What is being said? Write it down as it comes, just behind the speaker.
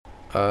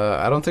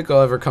I don't think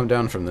I'll ever come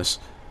down from this.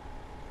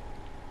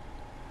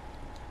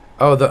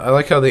 Oh, I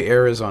like how the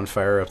air is on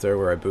fire up there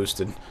where I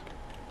boosted.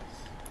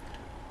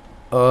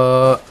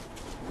 I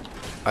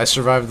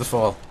survived the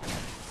fall.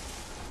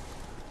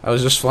 I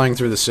was just flying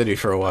through the city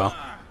for a while.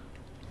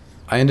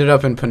 I ended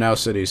up in Panau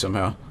City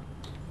somehow.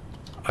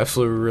 I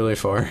flew really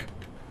far.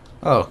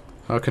 Oh,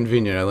 how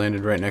convenient. I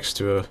landed right next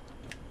to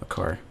a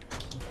car.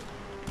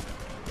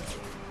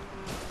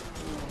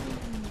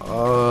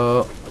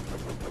 Oh.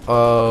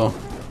 Oh.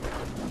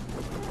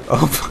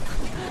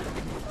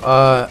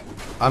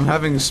 I'm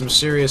having some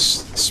serious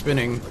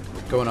spinning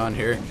going on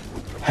here.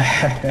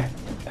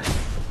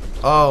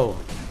 Oh.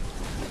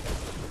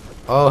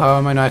 Oh, how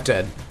am I not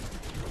dead?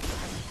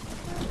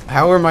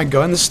 How are my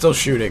guns still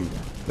shooting?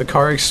 The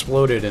car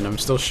exploded and I'm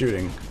still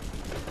shooting.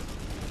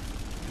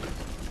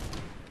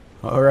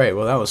 Alright,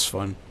 well that was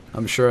fun.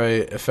 I'm sure I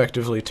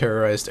effectively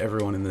terrorized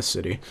everyone in this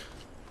city.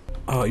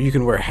 Oh, you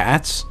can wear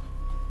hats?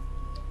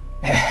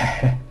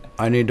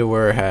 I need to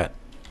wear a hat.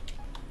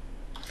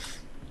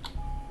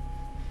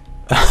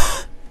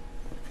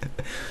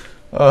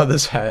 Oh,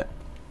 this hat.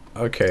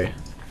 Okay.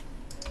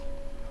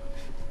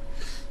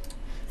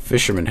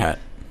 Fisherman hat.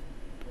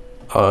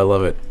 Oh, I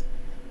love it.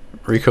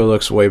 Rico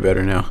looks way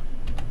better now.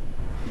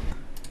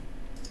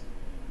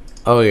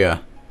 Oh yeah.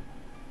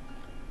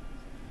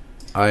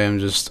 I am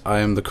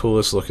the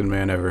coolest looking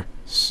man ever.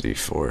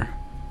 C4.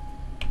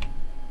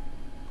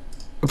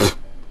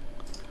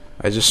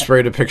 I just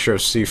sprayed a picture of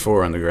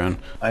C4 on the ground.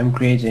 I'm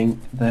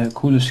creating the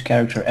coolest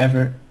character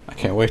ever. I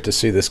can't wait to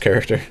see this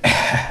character.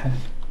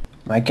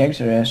 My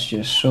character has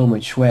just so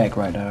much swag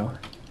right now.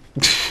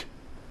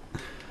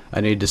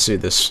 I need to see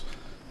this.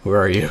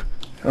 Where are you?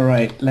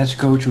 Alright, let's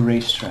go to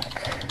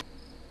racetrack.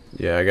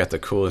 Yeah, I got the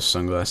coolest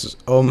sunglasses.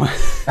 Oh my.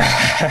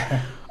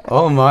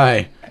 Oh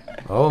my.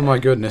 Oh my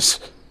goodness.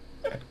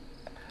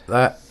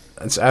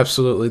 That's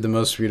absolutely the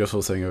most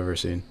beautiful thing I've ever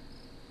seen.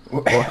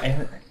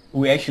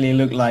 We actually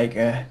look like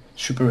a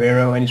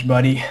superhero and his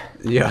body.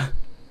 Yeah.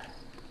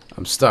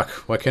 I'm stuck.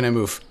 Why can't I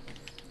move?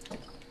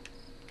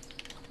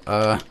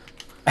 There's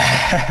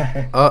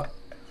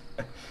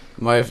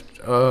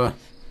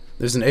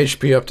an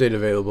HP update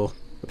available,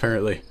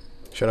 apparently.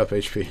 Shut up,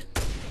 HP.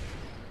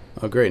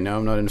 Oh great, now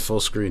I'm not in full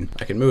screen.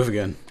 I can move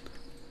again.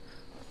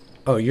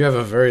 Oh, you have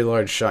a very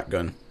large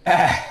shotgun.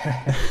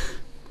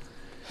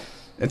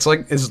 It's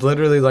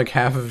literally like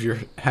half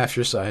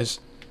your size.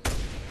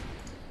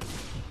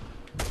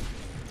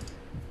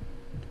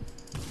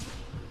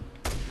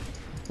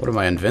 What am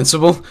I,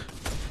 invincible?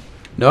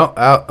 No,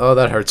 ow, oh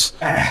that hurts.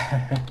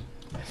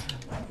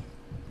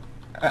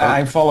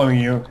 I'm following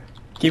you.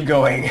 Keep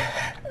going.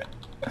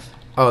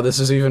 Oh, this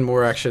is even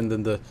more action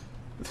than the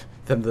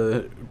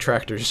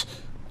tractors.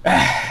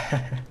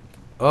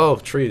 Oh,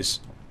 trees.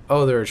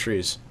 Oh, there are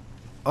trees.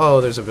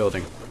 Oh, there's a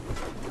building.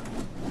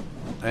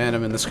 And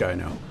I'm in the sky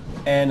now.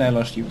 And I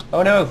lost you.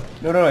 Oh no!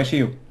 No, I see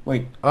you.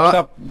 Wait,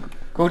 stop.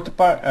 Go to the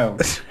part. Oh.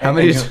 How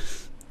many?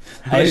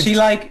 I see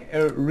like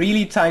a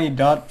really tiny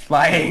dot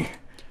flying.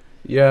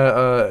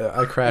 Yeah,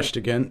 I crashed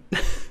again.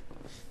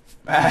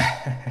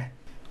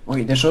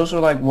 Wait, there's also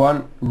like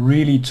one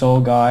really tall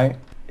guy.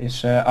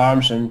 His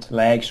arms and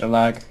legs are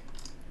like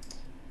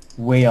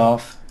way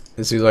off.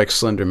 Is he like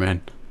Slender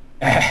Man?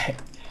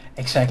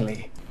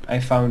 Exactly. I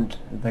found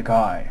the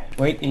guy.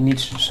 Wait, he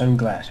needs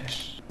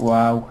sunglasses.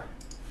 Wow.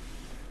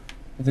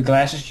 The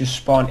glasses just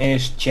spawn in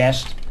his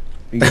chest.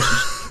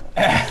 Because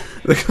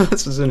The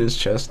glasses in his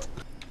chest.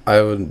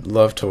 I would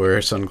love to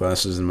wear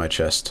sunglasses in my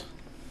chest.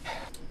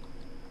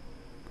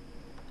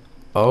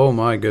 Oh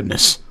my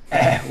goodness.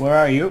 where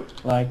are you?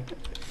 Like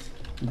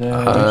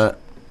the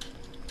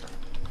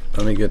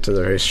let me get to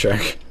the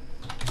racetrack.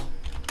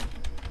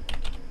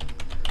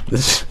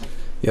 This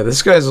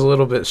guy's a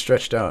little bit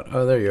stretched out.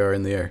 Oh, there you are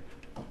in the air.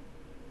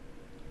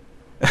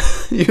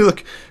 You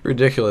look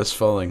ridiculous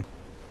falling.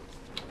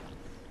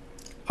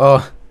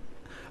 Oh,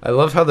 I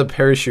love how the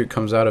parachute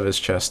comes out of his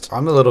chest.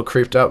 I'm a little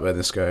creeped out by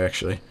this guy,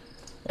 actually.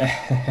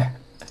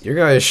 Your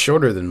guy is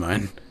shorter than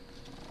mine.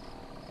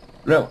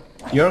 No,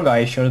 your guy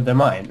is shorter than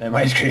mine on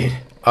my screen.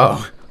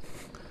 Oh.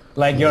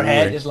 Like your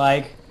head is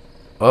like...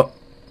 Oh.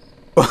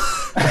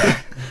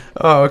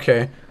 Oh,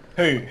 okay.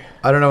 Hey.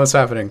 I don't know what's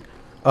happening.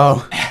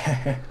 Oh.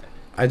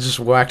 I just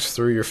whacked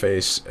through your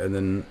face and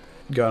then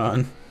got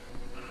on.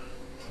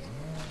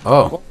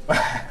 Oh.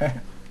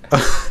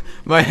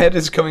 My head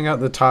is coming out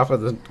the top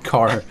of the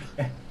car.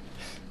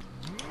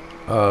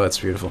 Oh, that's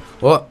beautiful.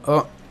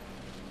 Oh,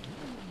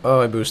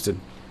 I boosted.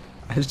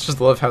 I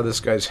just love how this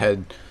guy's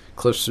head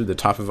clips through the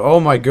top of... Oh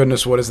my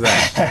goodness, what is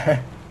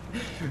that?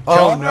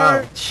 Oh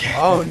no.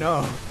 Oh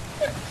no.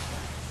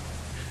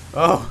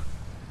 Oh.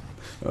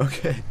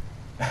 Okay.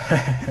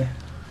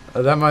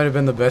 That might have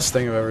been the best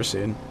thing I've ever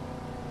seen.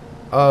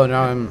 Oh,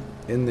 now I'm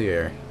in the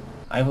air.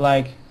 I have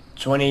like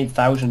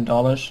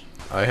 $20,000.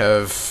 I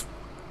have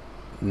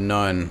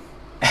none.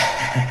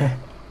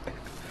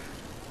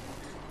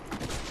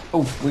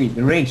 Oh wait,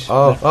 the race.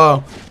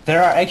 Oh.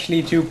 There are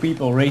actually two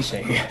people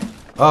racing.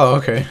 Oh,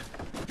 okay.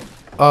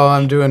 Oh,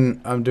 I'm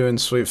doing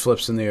sweet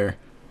flips in the air.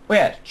 Oh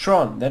yeah,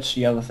 Tron. That's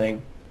the other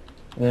thing.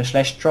 The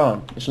slash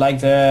Tron. It's like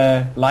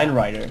the Line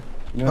Rider.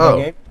 You know Oh.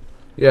 that game?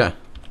 Yeah.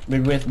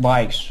 But with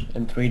bikes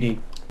and 3D.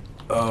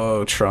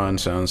 Oh, Tron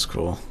sounds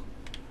cool.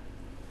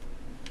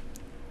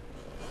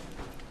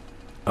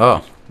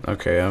 Oh,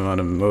 okay, I'm on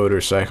a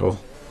motorcycle.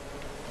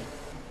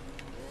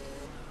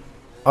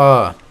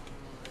 How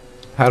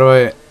do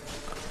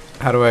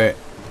I,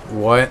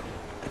 what?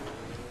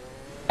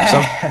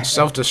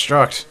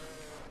 Self-destruct.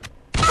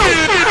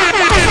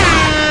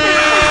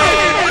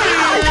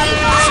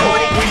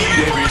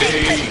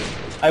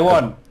 I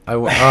won.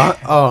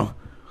 Oh,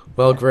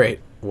 well, great.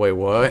 Wait,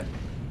 what?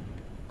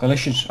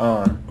 Collisions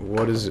on.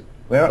 What is it?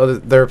 Where? Oh,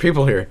 there are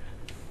people here.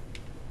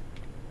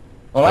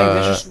 Oh, like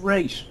this is a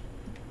race.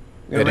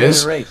 We're It in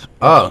is? a race.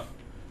 Oh.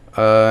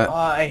 Oh,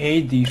 I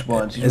hate these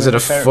ones. Is it a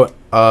foot?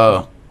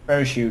 Oh.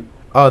 Parachute.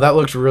 Oh, that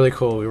looked really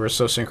cool. We were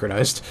so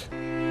synchronized.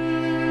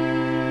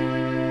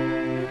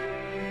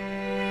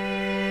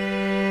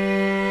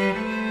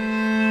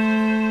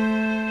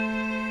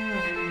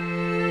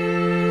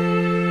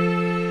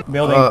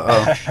 Building.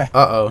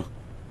 Uh-oh.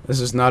 This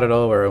is not at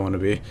all where I want to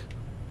be.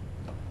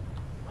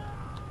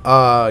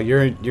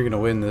 You're gonna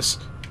win this.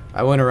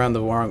 I went around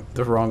the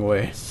wrong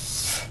way.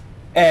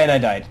 And I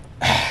died.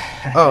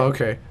 Oh,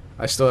 okay.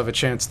 I still have a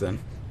chance then.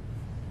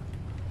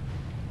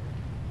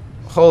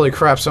 Holy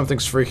crap,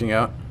 something's freaking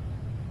out.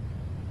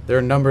 There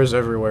are numbers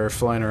everywhere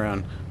flying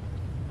around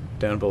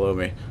down below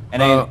me.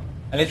 And I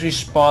literally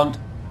spawned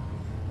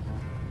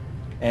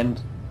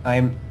and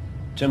I'm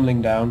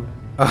tumbling down.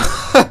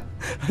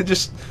 I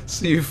just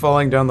see you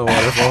falling down the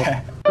waterfall.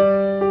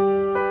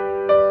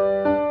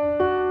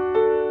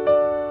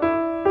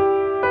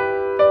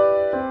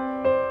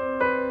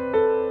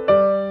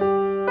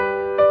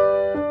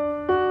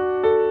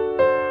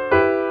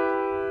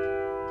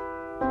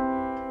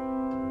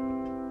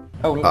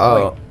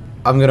 Oh, wait.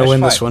 I'm gonna There's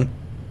win 5. this one.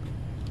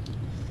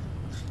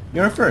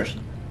 You're first.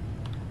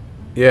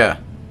 Yeah,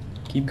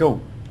 Keep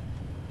going.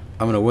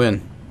 I'm gonna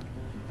win.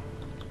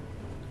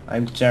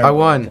 I'm terrible. I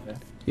won. at that.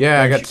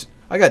 Yeah, Don't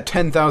I got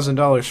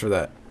 $10,000 for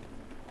that.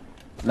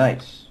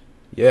 Nice.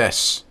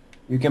 Yes.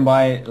 You can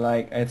buy,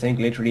 like, I think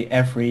literally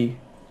every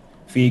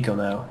vehicle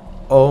now.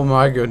 Oh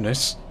my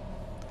goodness.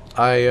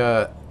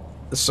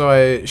 So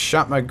I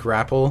shot my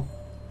grapple.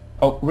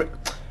 Oh,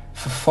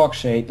 for fuck's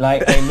sake!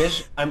 Like I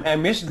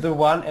missed the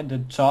one at the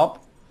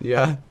top,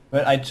 Yeah.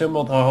 but I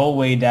tumbled the whole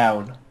way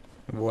down.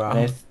 Wow.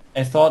 And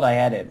I thought I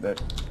had it, but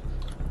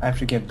I have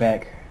to get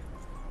back.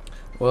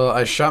 Well,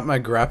 I shot my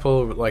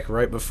grapple like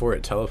right before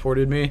it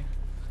teleported me,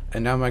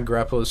 and now my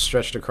grapple is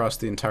stretched across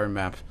the entire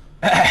map.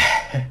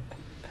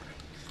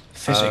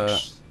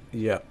 Physics.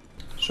 Yeah.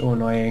 So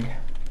annoying.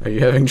 Are you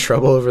having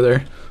trouble over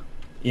there?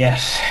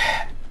 Yes.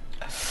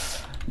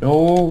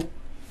 No.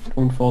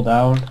 Don't fall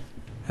down.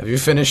 Have you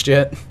finished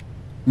yet?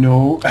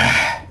 No.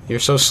 You're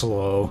so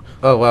slow.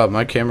 Oh wow,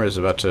 my camera is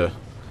about to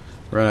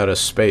run out of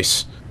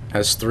space.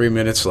 Has 3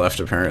 minutes left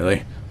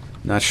apparently.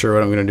 Not sure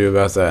what I'm gonna do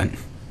about that.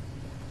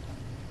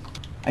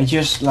 I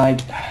just like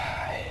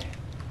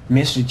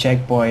missed the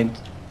checkpoint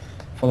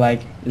for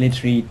like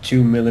literally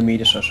 2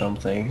 millimeters or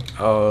something,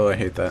 Oh, I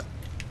hate that.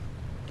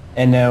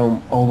 and now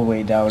I'm all the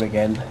way down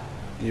again.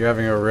 You're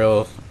having a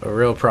real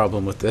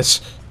problem with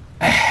this.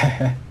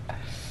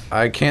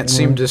 I can't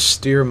seem to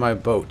steer my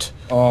boat.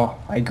 Oh,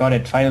 I got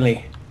it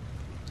finally.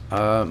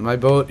 My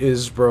boat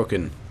is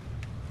broken.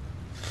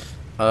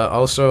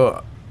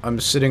 Also, I'm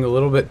sitting a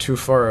little bit too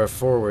far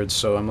forward,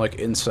 so I'm like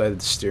inside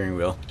the steering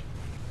wheel.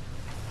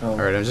 Oh.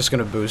 Alright, I'm just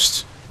gonna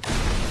boost.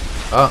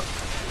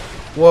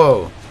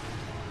 Whoa!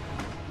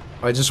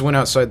 I just went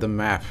outside the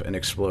map and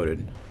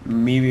exploded.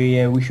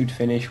 Maybe we should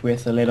finish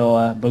with a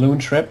little balloon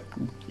trip.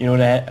 You know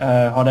the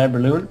hot air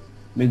balloon?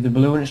 But the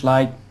balloon is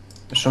like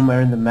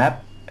somewhere in the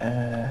map.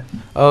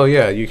 Oh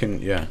yeah, you can,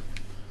 yeah.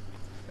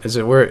 Is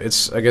it where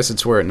it's, I guess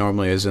it's where it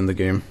normally is in the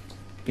game.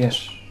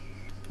 Yes.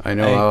 I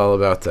know all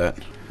about that.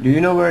 Do you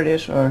know where it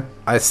is, or?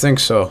 I think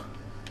so.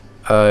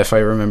 If I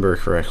remember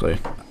correctly.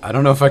 I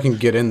don't know if I can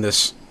get in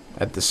this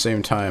at the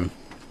same time.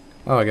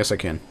 Oh, I guess I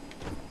can.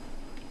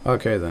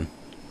 Okay then.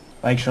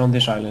 Like so on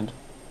this island.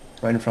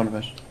 Right in front of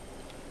us.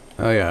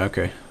 Oh yeah,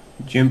 okay.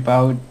 Jump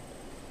out.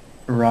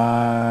 Right.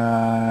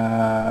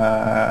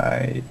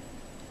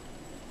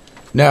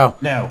 Now!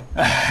 Now.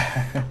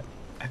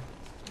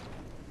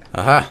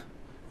 Aha!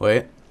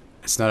 Wait.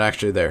 It's not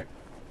actually there.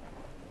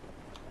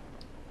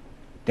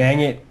 Dang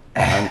it.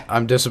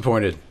 I'm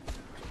disappointed.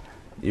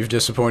 You've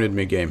disappointed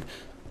me, game.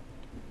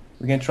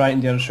 We can try it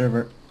in the other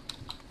server.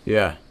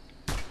 Yeah.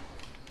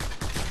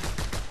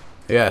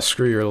 Yeah,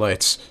 screw your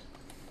lights.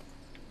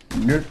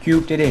 Nerd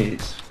cubed it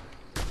is.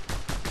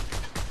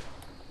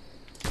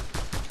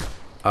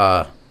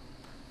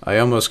 I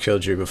almost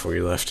killed you before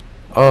you left.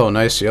 Oh,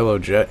 nice yellow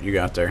jet you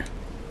got there.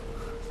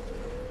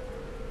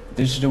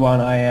 This is the one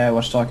I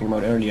was talking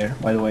about earlier,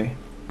 by the way.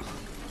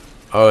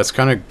 Oh, it's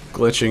kind of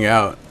glitching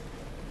out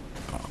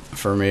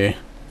for me.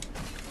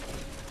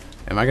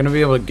 Am I gonna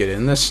be able to get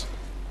in this?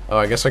 Oh,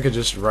 I guess I could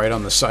just ride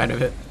on the side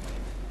of it.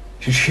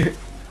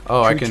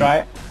 Oh, I can. Try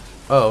it.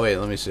 Oh, wait,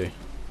 let me see.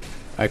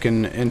 I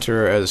can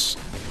enter as...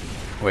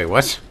 Wait,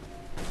 what?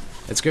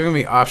 It's giving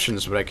me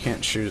options, but I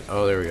can't choose...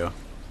 Oh, there we go.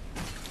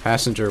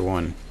 Passenger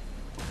 1.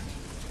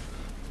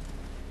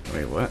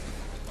 Wait, what?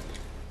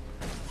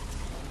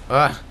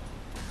 Ah!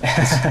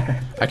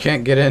 I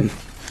can't get in.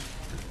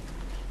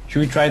 Should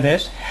we try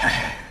this?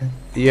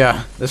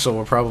 Yeah, this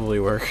will probably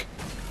work.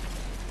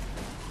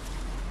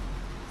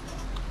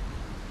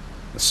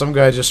 Some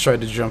guy just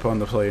tried to jump on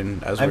the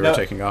plane as we were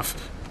taking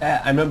off.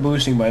 I'm not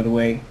boosting, by the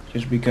way,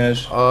 just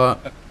because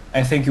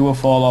I think you will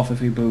fall off if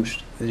we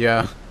boost.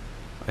 Yeah,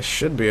 I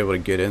should be able to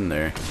get in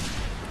there.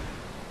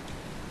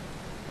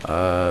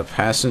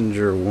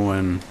 Passenger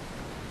 1.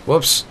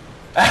 Whoops.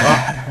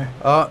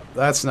 Oh,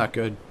 that's not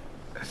good.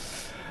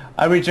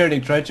 I'm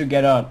returning. Try to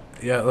get on.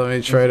 Yeah, let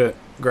me try to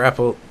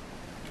grapple.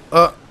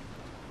 Oh,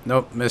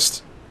 nope,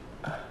 missed.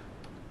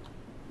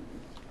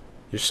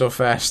 You're so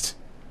fast.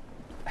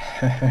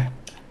 I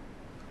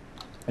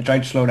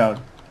tried to slow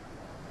down.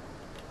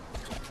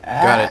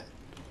 Got it.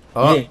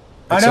 Oh, yeah.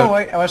 Oh no,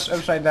 wait, I was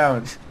upside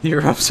down.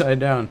 You're upside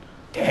down.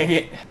 Dang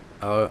it.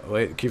 Oh,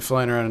 wait, keep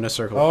flying around in a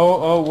circle.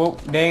 Oh, whoa,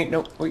 dang,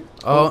 no, wait.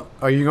 Oh,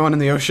 are you going in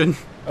the ocean?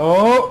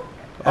 Oh!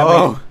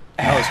 Oh,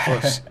 that was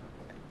close.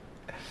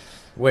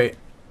 Wait,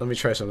 let me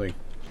try something.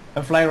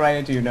 I'm flying right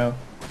into you now.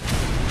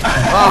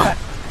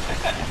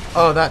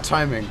 Oh, that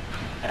timing.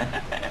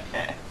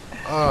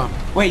 Oh.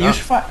 Wait, you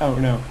fly? Oh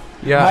no.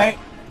 Yeah.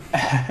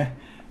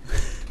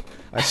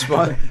 I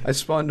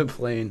spawned a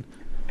plane,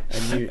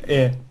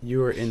 and you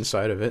were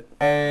inside of it.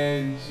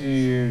 And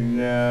you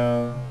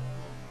know.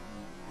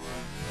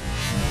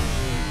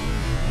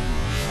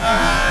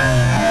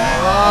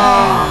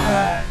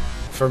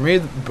 For me,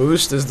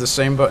 boost is the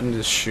same button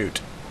as shoot.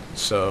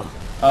 So.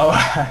 Oh.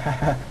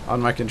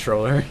 On my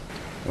controller.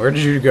 Where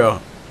did you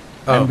go?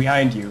 Oh. I'm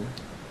behind you.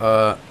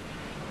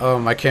 Oh,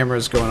 my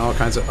camera's going all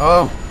kinds of...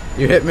 Oh,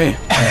 you hit me.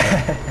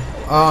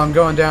 Oh, I'm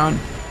going down.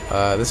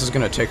 This is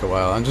gonna take a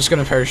while. I'm just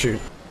gonna parachute.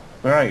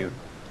 Where are you?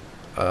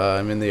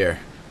 I'm in the air.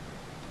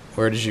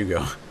 Where did you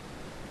go?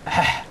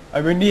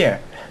 I'm in the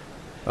air.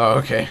 Oh,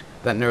 okay.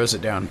 That narrows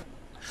it down.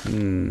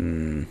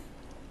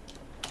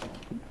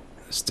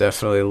 This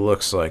definitely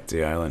looks like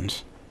the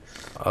island.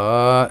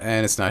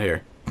 And it's not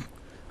here.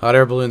 Hot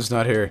air balloon's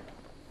not here.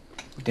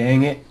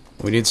 Dang it.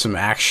 We need some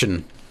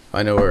action.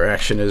 I know where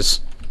action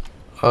is.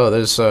 Oh,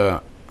 there's,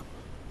 there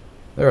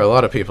are a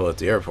lot of people at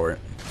the airport.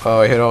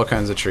 Oh, I hit all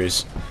kinds of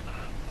trees.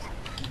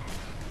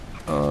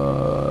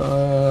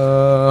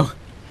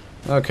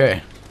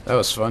 Okay. That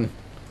was fun.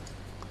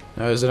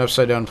 Now there's an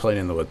upside down plane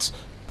in the woods.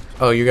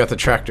 Oh, you got the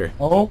tractor.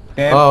 Oh,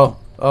 damn. Oh,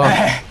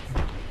 oh.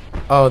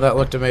 Oh, that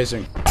looked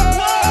amazing.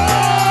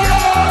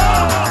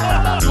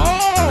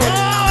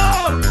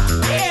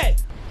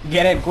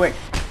 Get it quick.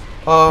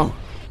 Oh.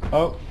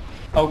 Oh.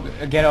 Oh,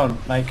 get on.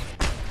 Like.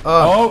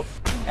 Oh.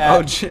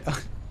 Oh.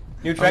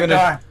 New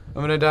tractor.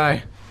 I'm gonna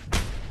die.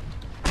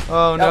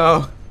 Oh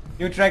no.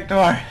 New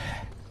tractor.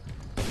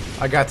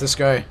 I got this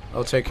guy.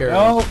 I'll take care of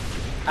him. No.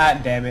 Ah,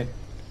 damn it.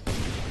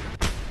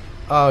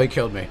 Oh, he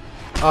killed me.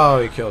 Oh,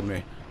 he killed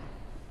me.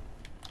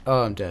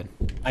 Oh, I'm dead.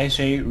 I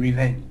say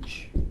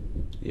revenge.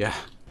 Yeah.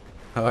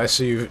 Oh, I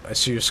see you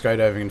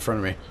skydiving in front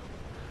of me.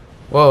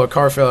 Whoa, a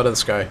car fell out of the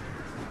sky.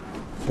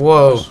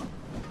 Whoa.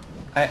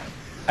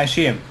 I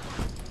see him.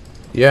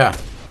 Yeah.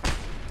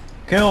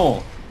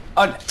 Kill.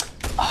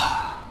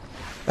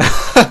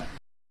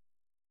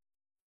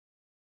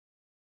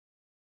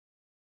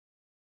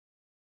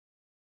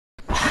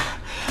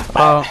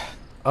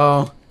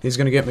 Oh, he's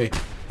gonna get me.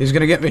 He's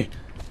gonna get me.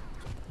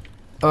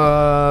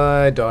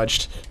 I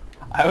dodged.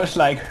 I was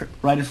like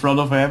right in front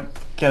of him,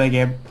 killing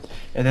him,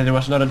 and then there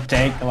was another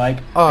tank. Like,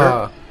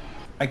 I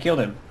killed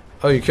him.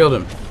 Oh, you killed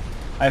him.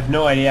 I have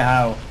no idea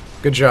how.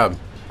 Good job.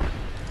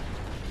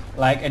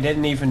 Like, I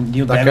didn't even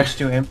deal damage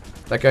to him.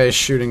 That guy is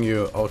shooting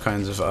you all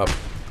kinds of up.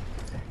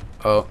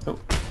 Oh.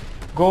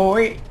 Go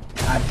away!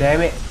 Ah,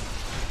 damn it!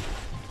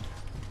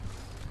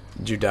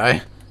 Did you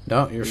die?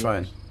 No, you're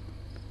fine.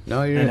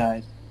 No, you're. I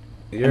died.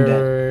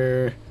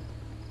 You're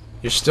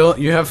still.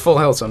 You have full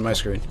health on my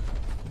screen.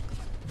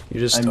 You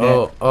just.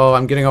 Oh,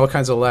 I'm getting all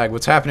kinds of lag.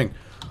 What's happening?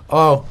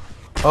 Oh,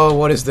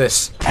 what is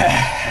this?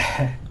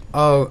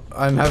 Oh,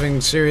 I'm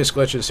having serious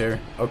glitches here.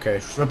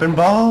 Okay. Tripping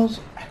balls.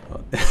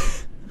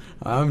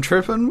 I'm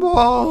tripping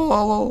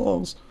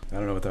balls. I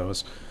don't know what that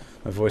was.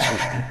 My voice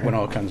went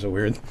all kinds of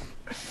weird.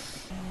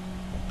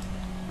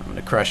 I'm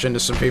gonna crash into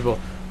some people.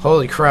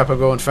 Holy crap! I'm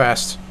going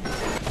fast.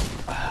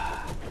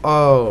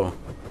 Oh.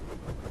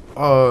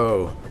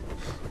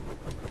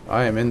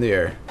 I am in the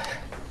air.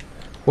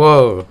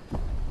 Whoa.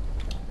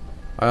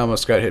 I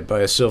almost got hit by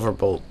a silver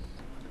bolt.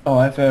 Oh,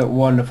 I have a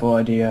wonderful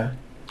idea.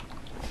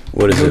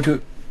 What is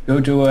it?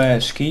 Go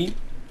to ski.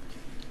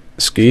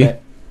 Ski?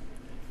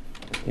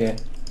 Yeah.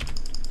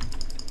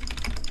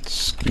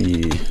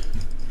 Ski.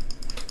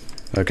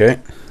 Okay.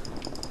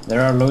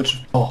 There are loads of...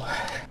 Oh.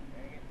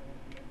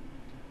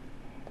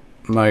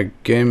 My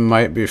game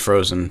might be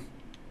frozen.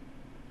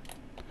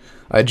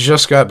 I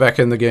just got back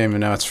in the game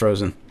and now it's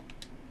frozen.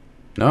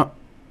 No.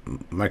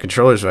 My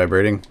controller's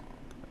vibrating.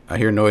 I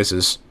hear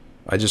noises.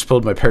 I just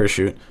pulled my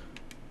parachute.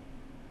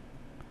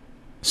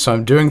 So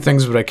I'm doing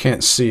things, but I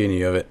can't see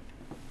any of it.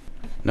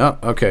 No,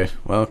 okay.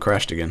 Well,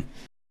 crashed again.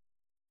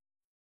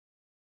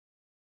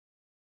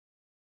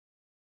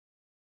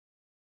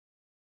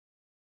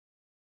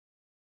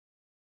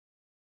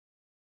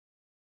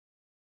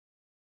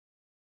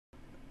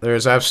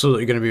 There's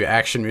absolutely going to be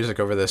action music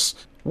over this.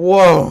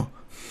 Whoa!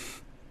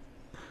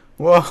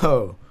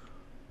 Whoa!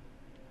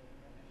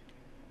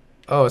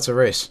 Oh, it's a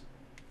race.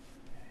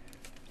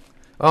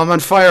 Oh, I'm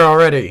on fire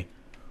already!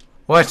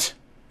 What?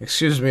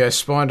 Excuse me, I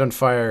spawned on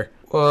fire.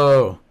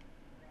 Whoa!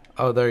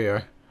 Oh, there you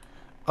are.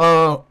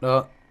 Oh,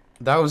 no.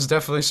 That was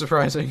definitely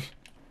surprising.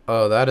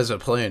 Oh, that is a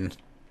plane.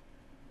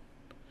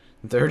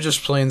 There are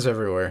just planes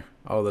everywhere,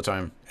 all the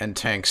time. And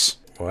tanks.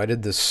 Why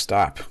did this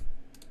stop?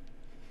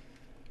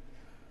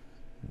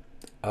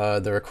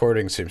 The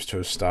recording seems to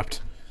have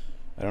stopped.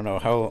 I don't know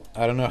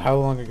how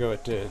long ago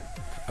it did.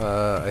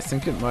 I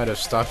think it might have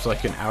stopped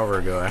like an hour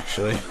ago,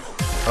 actually.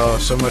 Oh,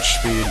 so much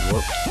speed.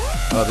 Whoop.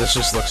 Oh, this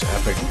just looks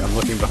epic. I'm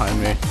looking behind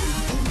me.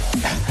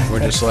 We're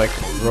just like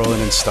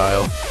rolling in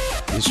style.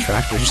 These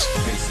tractors.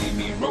 They see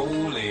me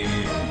rolling,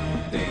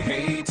 they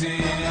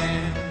hating,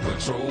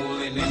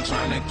 patrolling and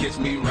trying to catch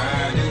me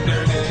riding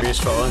dirty. Trees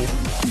falling.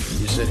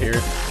 You sit here,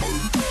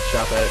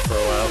 chop at it for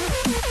a while.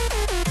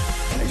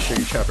 Make sure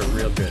you chop it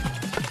real good.